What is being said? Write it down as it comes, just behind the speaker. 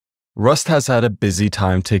Rust has had a busy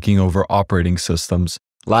time taking over operating systems.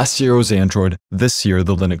 Last year was Android, this year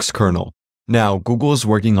the Linux kernel. Now, Google is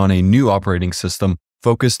working on a new operating system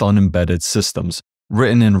focused on embedded systems,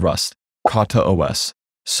 written in Rust, KataOS.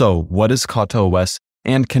 So, what is KataOS,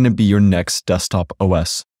 and can it be your next desktop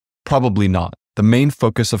OS? Probably not. The main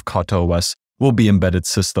focus of KataOS will be embedded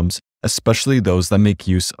systems, especially those that make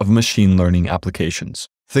use of machine learning applications.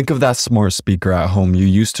 Think of that smart speaker at home you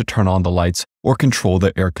use to turn on the lights or control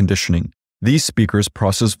the air conditioning. These speakers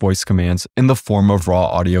process voice commands in the form of raw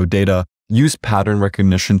audio data, use pattern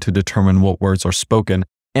recognition to determine what words are spoken,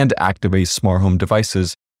 and activate smart home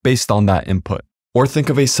devices based on that input. Or think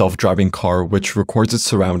of a self-driving car which records its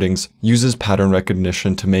surroundings, uses pattern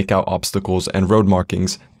recognition to make out obstacles and road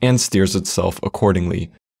markings, and steers itself accordingly.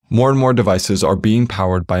 More and more devices are being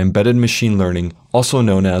powered by embedded machine learning, also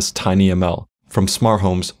known as TinyML, from smart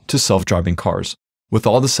homes to self-driving cars. With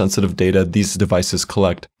all the sensitive data these devices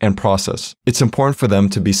collect and process, it's important for them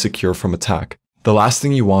to be secure from attack. The last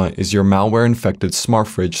thing you want is your malware-infected smart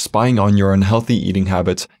fridge spying on your unhealthy eating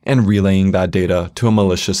habits and relaying that data to a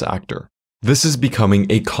malicious actor. This is becoming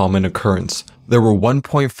a common occurrence. There were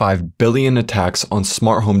 1.5 billion attacks on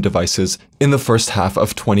smart home devices in the first half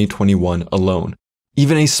of 2021 alone.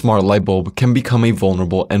 Even a smart light bulb can become a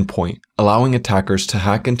vulnerable endpoint, allowing attackers to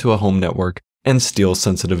hack into a home network and steal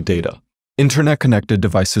sensitive data. Internet-connected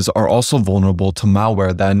devices are also vulnerable to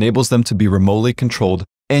malware that enables them to be remotely controlled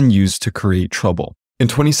and used to create trouble. In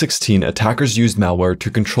 2016, attackers used malware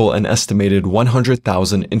to control an estimated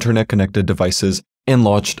 100,000 internet-connected devices and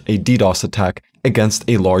launched a DDoS attack against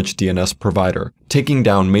a large DNS provider, taking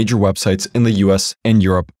down major websites in the US and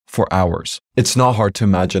Europe for hours. It's not hard to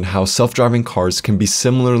imagine how self-driving cars can be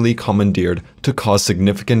similarly commandeered to cause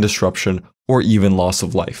significant disruption or even loss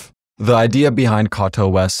of life. The idea behind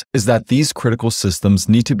KataOS is that these critical systems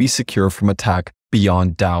need to be secure from attack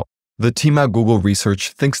beyond doubt. The team at Google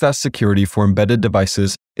Research thinks that security for embedded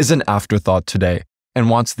devices is an afterthought today and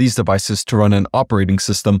wants these devices to run an operating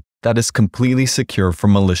system that is completely secure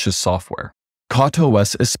from malicious software.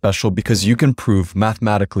 KataOS is special because you can prove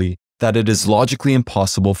mathematically that it is logically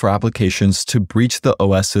impossible for applications to breach the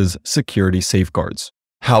OS's security safeguards.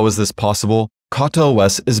 How is this possible?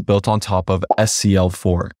 KataOS is built on top of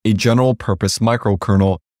SCL4, a general-purpose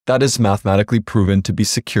microkernel that is mathematically proven to be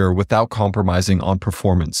secure without compromising on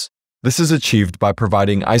performance. This is achieved by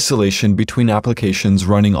providing isolation between applications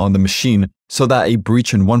running on the machine so that a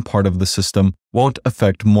breach in one part of the system won't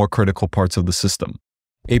affect more critical parts of the system.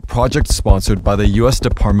 A project sponsored by the US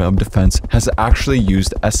Department of Defense has actually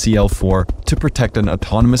used SCL4 to protect an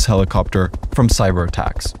autonomous helicopter from cyber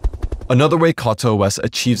attacks. Another way KataOS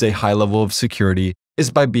achieves a high level of security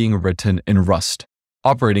is by being written in Rust.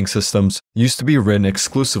 Operating systems used to be written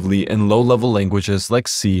exclusively in low-level languages like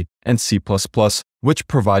C and C++, which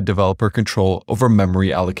provide developer control over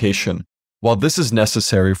memory allocation. While this is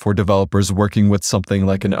necessary for developers working with something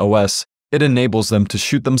like an OS, it enables them to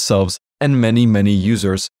shoot themselves and many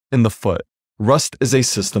users in the foot. Rust is a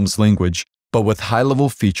systems language, but with high-level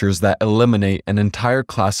features that eliminate an entire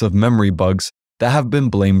class of memory bugs that have been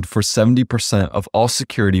blamed for 70% of all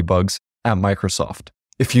security bugs at Microsoft.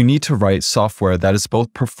 If you need to write software that is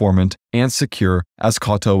both performant and secure, as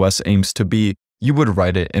KataOS aims to be, you would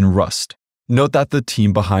write it in Rust. Note that the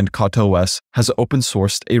team behind KataOS has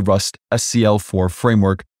open-sourced a Rust SCL4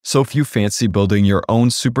 framework, so if you fancy building your own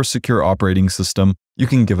super secure operating system, you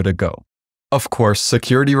can give it a go. Of course,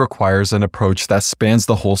 security requires an approach that spans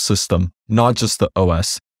the whole system, not just the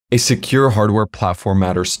OS. A secure hardware platform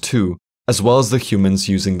matters too, as well as the humans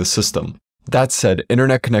using the system. That said,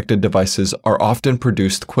 internet-connected devices are often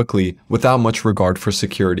produced quickly without much regard for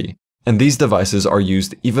security, and these devices are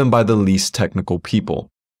used even by the least technical people.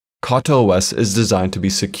 KataOS is designed to be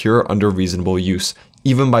secure under reasonable use,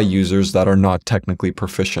 even by users that are not technically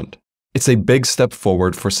proficient. It's a big step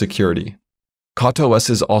forward for security. KataOS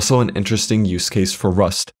is also an interesting use case for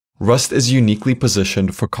Rust. Rust is uniquely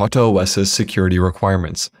positioned for KataOS's security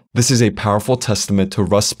requirements. This is a powerful testament to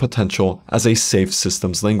Rust's potential as a safe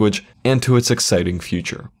systems language and to its exciting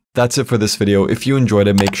future. That's it for this video. If you enjoyed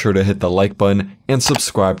it, make sure to hit the like button and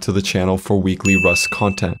subscribe to the channel for weekly Rust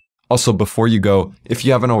content. Also, before you go, if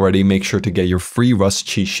you haven't already, make sure to get your free Rust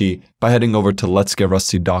cheat sheet by heading over to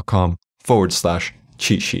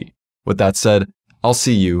letsgetrusty.com/cheat sheet. With that said, I'll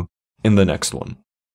see you in the next one.